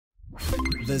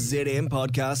the ZM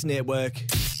Podcast Network.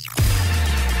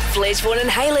 Fletch, Vaughan and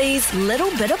Hayley's Little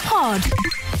Bitta Pod.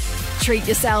 Treat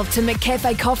yourself to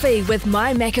McCafe coffee with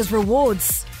My Macca's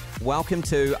Rewards. Welcome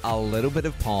to a little bit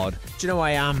of pod. Do you know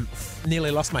I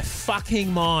nearly lost my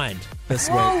fucking mind this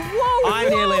week? Whoa, I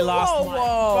nearly lost my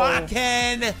whoa.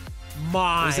 fucking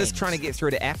mind. Was this trying to get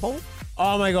through to Apple?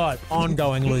 Oh my God,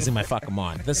 ongoing losing my fucking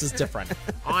mind. This is different.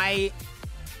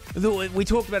 We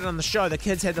talked about it on the show. The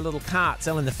kids had the little cart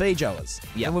selling the Feijoas.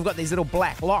 Yep. And we've got these little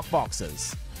black lock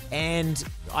boxes. And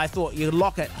I thought you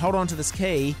lock it, hold on to this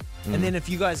key, and then if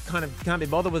you guys kind of can't be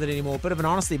bothered with it anymore, a bit of an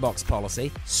honesty box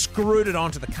policy, screwed it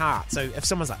onto the cart. So if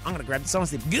someone's like, I'm going to grab it,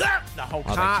 someone's like, the whole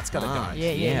cart's got to go.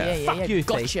 Yeah. Fuck you, thief.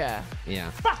 Gotcha. Yeah.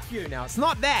 Fuck you. Now, it's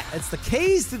not that. It's the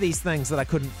keys to these things that I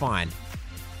couldn't find.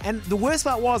 And the worst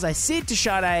part was I said to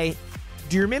Sade,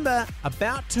 do you remember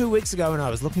about 2 weeks ago when I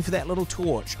was looking for that little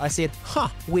torch, I said,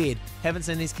 weird. Haven't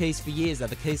seen these keys for years. They're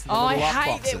the keys to the Oh, I little lock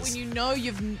hate boxes. that when you know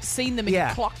you've seen them and Yeah.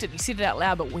 you clocked it. You said it out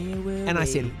loud, but where were And I we?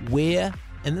 said, where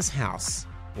in this house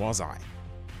was I?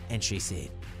 And she said,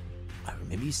 I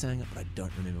remember you saying it, but I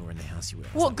don't remember where in the house you were. I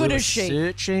was What good we is she? were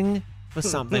searching for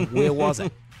something. Where was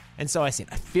it? And so I said,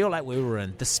 I feel like we were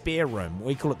in the spare room.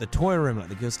 We call it the toy room, like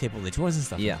the girls keep all their toys and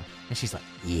stuff. Yeah. And she's like,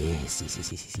 yes.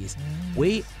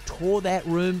 We tore that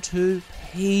room to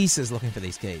pieces looking for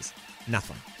these keys.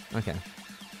 Nothing. Okay.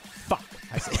 Fuck.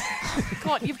 I said.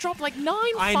 God, you've dropped like 9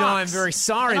 I know, I'm very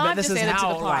sorry, And but I've this just is added to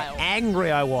how the pile. angry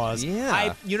I was.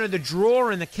 Yeah. The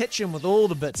drawer in the kitchen with all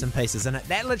the bits and pieces in it,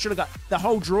 that literally the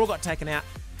whole drawer got taken out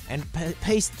and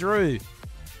pieced through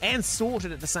and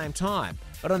sorted at the same time.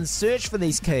 But on the search for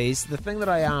these keys, the thing that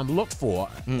I looked for,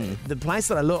 the place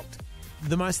that I looked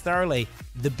the most thoroughly,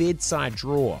 the bedside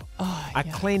drawer. I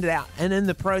cleaned it out, and in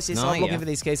the process of looking for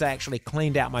these keys, I actually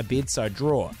cleaned out my bedside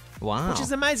drawer. Wow. Which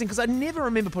is amazing because I never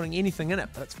remember putting anything in it,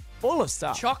 but it's full of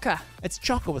stuff. Chocker. It's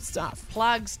chocker with stuff.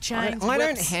 Plugs, chains, I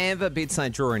don't whips. have a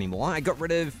bedside drawer anymore.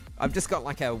 I've just got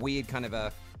like a weird kind of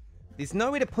a... There's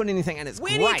nowhere to put anything, and it's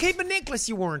Where great. do you keep a necklace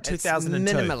you wore in It's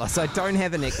 2002? minimalist. I don't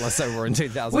have a necklace I wore in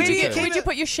 2002. Where'd you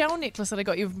put your shell necklace that I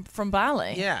got you from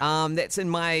Bali? Yeah. That's in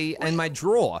my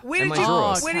drawer. Where in did my you?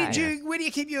 drawers. Where do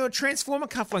you keep your Transformer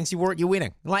cufflinks you wore at your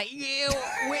wedding? Like,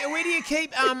 where do you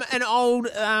keep an old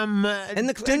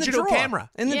digital drawer. camera?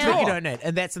 In the Yeah. drawer. You don't need,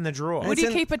 and that's in the drawer. Where do you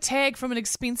in- keep a tag from an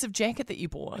expensive jacket that you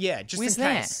bought? Yeah, just Where's in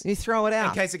that? case. You throw it In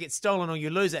out. case it gets stolen or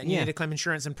you lose it, and you Yeah. need to claim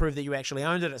insurance and prove that you actually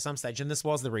owned it at some stage, and this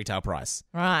was the retail price.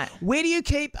 Right. Where do you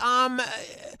keep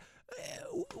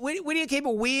where do you keep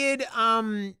a weird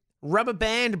rubber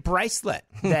band bracelet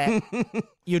that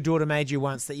your daughter made you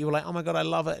once that you were like, oh my God, I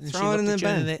love it, and Throw she it looked in at the you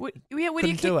and bin. that- Where do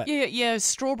you couldn't do keep your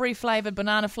strawberry flavoured,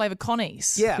 banana flavoured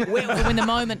connies? Yeah, when the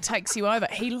moment takes you over.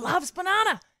 He loves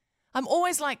banana. I'm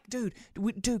always like, dude,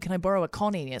 can I borrow a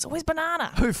connie? And it's always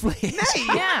banana. Who Fletch?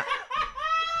 Yeah.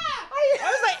 I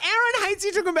was like, Aaron hates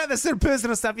you talking about this sort of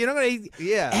personal stuff. You're not going to.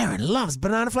 Yeah. Aaron loves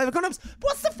banana flavored condoms.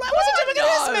 What's it doing in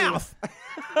his mouth?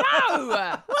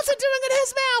 No. What's it doing in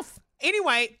his mouth?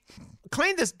 Anyway,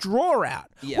 clean this drawer out.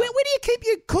 Yeah. Where do you keep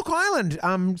your Cook Island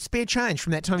spare change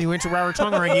from that time you went to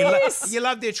Rarotonga and you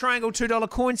loved their triangle $2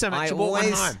 coin so much you bought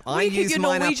one home? Where do you keep use your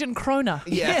mine up. Norwegian krona?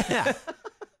 Yeah.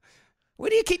 Where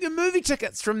do you keep your movie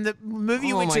tickets from the movie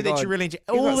you Oh went my to that God. you really enjoyed?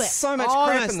 You've got that. so much crap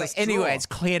in Honestly. this Anyway, drawer. it's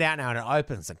cleared out now and it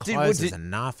opens and Did- closes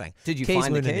and nothing. did you keys find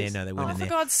the weren't in keys? there? No, they weren't Oh. in For there.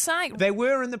 God's sake. They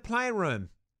were in the playroom.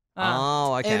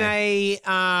 Oh, okay. In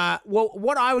a,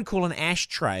 what I would call an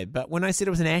ashtray. But when I said it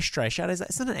was an ashtray, Shadows like,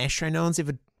 it's not an ashtray. No one's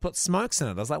ever put smokes in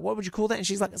it. I was like, what would you call that? And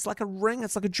she's like, it's like a ring.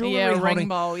 It's like a jewelry Yeah, a ring holding.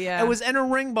 bowl, yeah. It was in a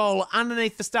ring bowl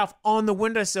underneath the stuff on the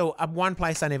windowsill of one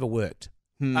place I never worked.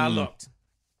 I looked.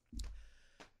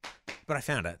 But I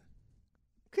found it.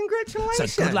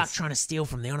 Congratulations. So good luck trying to steal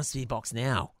from the honesty box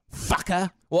now,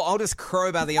 fucker. Well, I'll just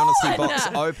crowbar the honesty box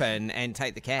open and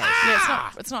take the cash.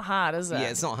 Yeah, it's not hard, is it? Yeah,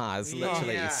 it's not hard. It's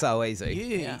literally so easy.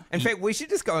 Yeah. In fact, we should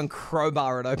just go and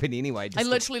crowbar it open anyway. I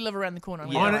literally live around the corner.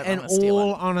 I'm On, like, in I'm gonna steal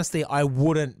all it. honesty, I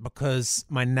wouldn't because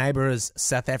my neighbour is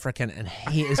South African and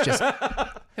he is just.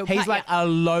 He'll He's cut like ya. a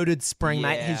loaded spring,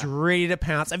 mate. Yeah. He's ready to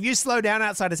pounce. If you slow down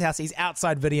outside his house, he's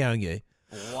outside videoing you.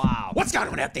 Wow. What's going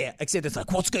on out there? Except it's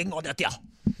like, what's going on out there?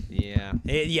 Yeah.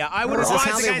 Yeah, I would Is this how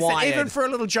advise they're against it. Even wired? for a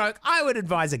little joke, I would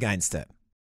advise against it.